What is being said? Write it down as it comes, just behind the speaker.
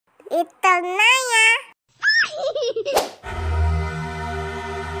Ito na ya.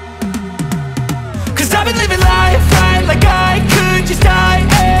 Cause I've been living life right like I could just die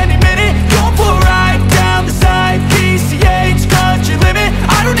any minute. Going for a ride down the side, PCH, country limit.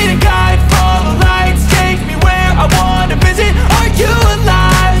 I don't need a guide, follow lights, take me where I wanna visit. Are you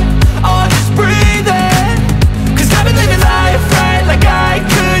alive? Or just breathing? Cause I've been living life right like I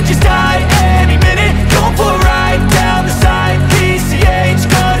could just die any minute. Going for a ride down the side, PCH,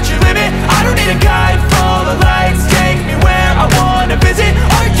 country limit. I don't need a guide, follow lights, take me where I wanna visit.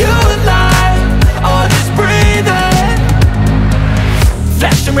 Are you alive? Or just breathing?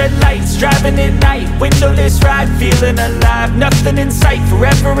 Flashing red lights, driving at night, windowless ride, feeling alive. Nothing in sight,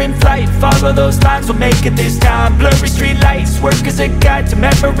 forever in flight. Follow those lines, we'll make it this time. Blurry street lights, work as a guide to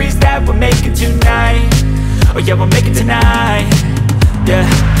memories that we're making tonight. Oh yeah, we'll make it tonight. Yeah.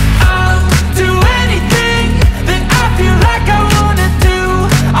 I'll do anything that I feel like I wanna do.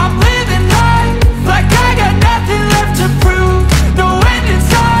 I'm living life like I got nothing left to prove. No end in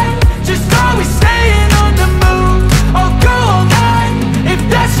sight, just always staying on the move. I'll go all night if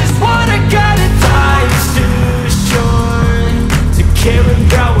that's just what I gotta do. Life's too short to care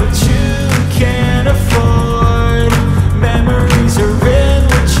about what you can't afford. Memories are in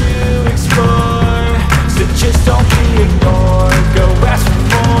what you explore, so just don't be ignored. Go ask for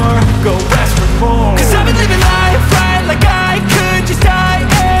more, go ask for more. Cause I've been living life right like I could just die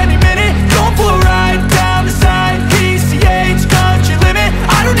any minute. Going for a ride down the side, PCH, country limit.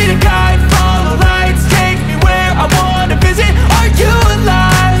 I don't need a guide, follow lights, take me where I wanna visit. Are you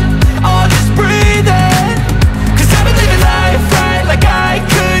alive? Or just breathing? Cause I've been living life right like I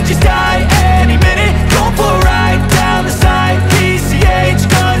could just die any minute. Going for a ride down the side, PCH,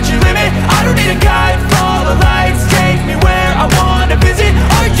 country limit. I don't need a guide, follow lights, take me where I wanna visit.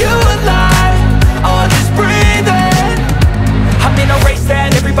 Are you alive? Or just breathing? I'm in a race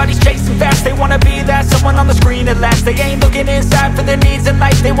that everybody's chasing fast. They wanna be that someone on the screen at last. They ain't looking inside for their needs in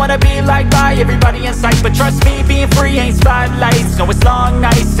life. They wanna be liked by everybody in sight. But trust me, being free ain't spotlights. No, it's long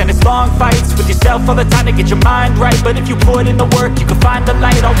nights and it's long fights with yourself all the time to get your mind right. But if you put in the work, you can find the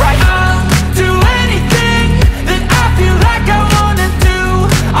light, alright. I'll do anything that I feel like I wanna do.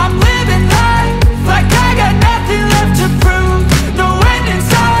 I'm living life like I got nothing left to prove. No end in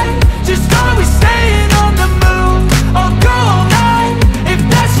sight, just always staying on the move. I'll go all night if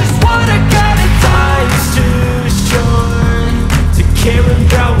that's just what I gotta do. Life's too short to care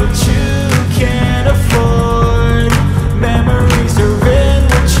about what you can't afford. Memories are in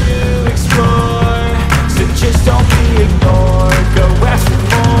what you explore, so just don't be ignored. Go ask for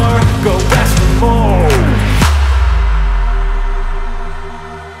more, go ask for more.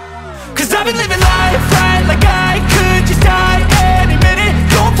 Cause I've been living life right like I could just die any minute.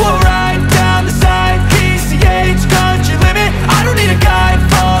 Going for a ride down the side, PCH, country limit. I don't need a guide,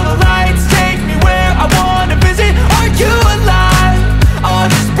 follow lights, take me where I wanna visit. Are you alive? Or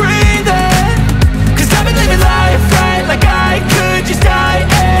just breathing? Cause I've been living life right like I could just die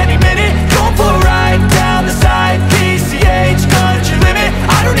any minute. Going for a ride down the side, PCH, country limit.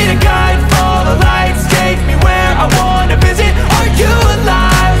 I don't need a guide, follow lights, take me where I wanna visit. Are you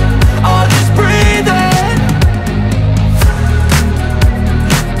alive? Or just breathing?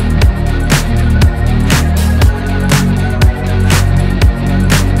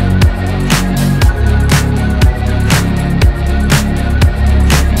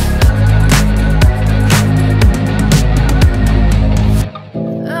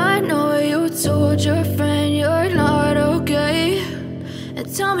 I know you told your friend you're not okay, and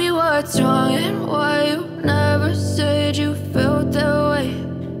tell me what's wrong and why you never said you felt that way.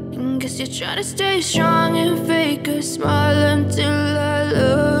 And guess you're trying to stay strong and fake a smile until I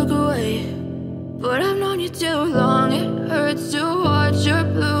look away. But I've known you too long, it hurts to watch your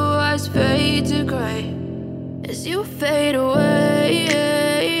blue eyes fade to gray as you fade away,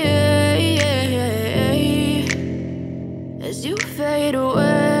 as you fade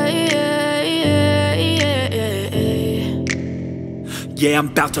away. Yeah, I'm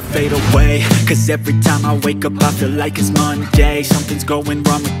about to fade away, cause every time I wake up I feel like it's Monday. Something's going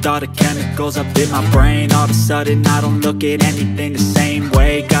wrong with all the chemicals up in my brain. All of a sudden I don't look at anything the same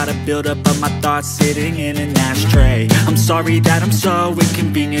way. Gotta build up of my thoughts sitting in an ashtray. I'm sorry that I'm so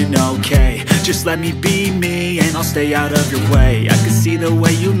inconvenient, okay. Just let me be me and I'll stay out of your way. I can see the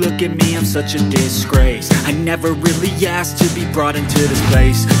way you look at me, I'm such a disgrace. I never really asked to be brought into this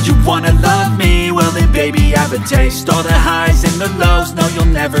place. You wanna love me? Well then baby I have a taste. All the highs and the lows, no you'll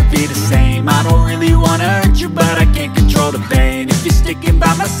never be the same. I don't really wanna hurt you but I can't control the pain. If you're sticking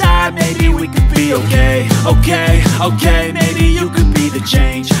by my side, maybe we could be okay. Okay, maybe you could be the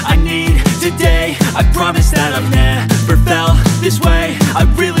change I need today. I promise that I've never felt this way. I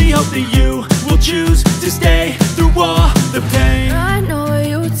really hope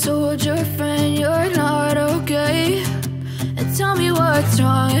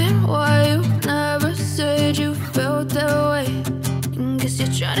you're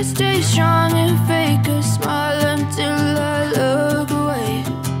trying to stay strong and fake a smile until I look away.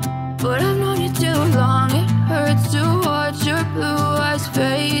 But I've known you too long, it hurts to watch your blue eyes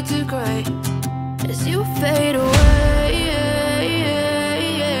fade to gray as you fade away.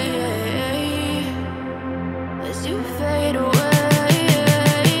 As you fade away.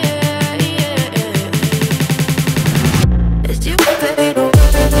 As you fade away.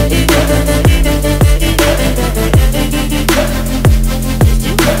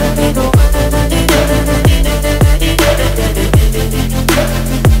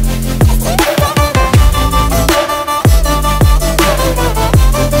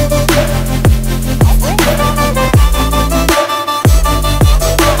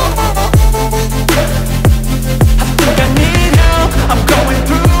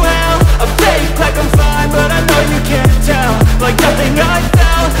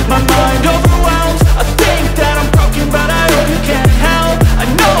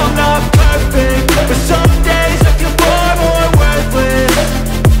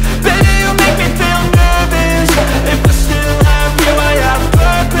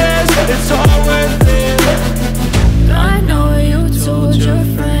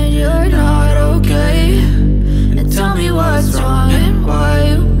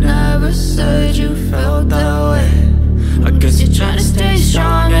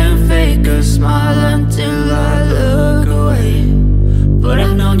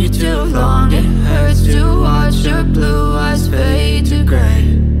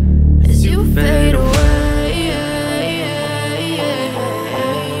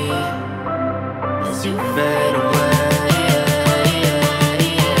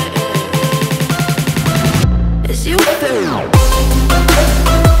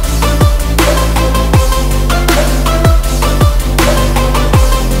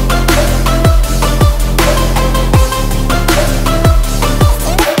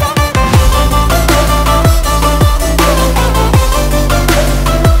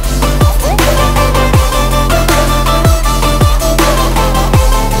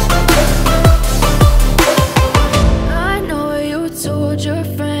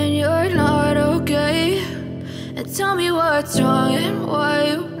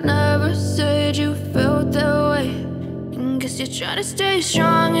 Try to stay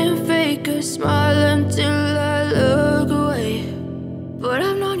strong and fake a smile until I look away. But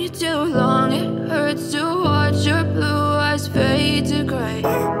I've known you too long, it hurts to watch your blue eyes fade to gray.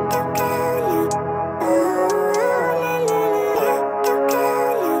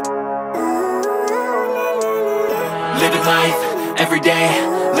 Living life, every day,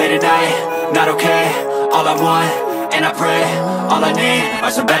 late at night, not okay. All I want, and I pray, all I need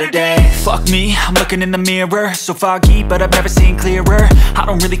are some better days. Fuck me, I'm looking in the mirror, so foggy, but I've never seen clearer. I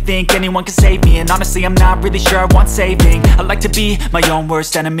don't really think anyone can save me, and honestly I'm not really sure I want saving. I like to be my own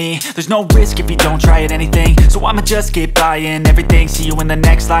worst enemy. There's no risk if you don't try at anything, so I'ma just keep buying everything. See you in the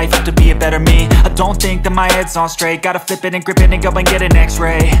next life, have to be a better me. I don't think that my head's on straight, gotta flip it and grip it and go and get an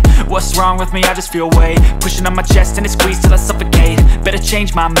x-ray. What's wrong with me? I just feel weight pushing on my chest and it squeezes till I suffocate. Better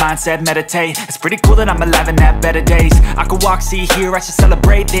change my mindset, meditate. It's pretty cool that I'm alive and have better days. I could walk, see, hear, I should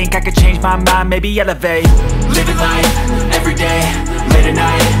celebrate. Think I could change my mind, maybe elevate. Living life, every day, late at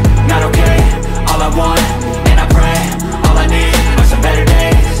night, not okay. All I want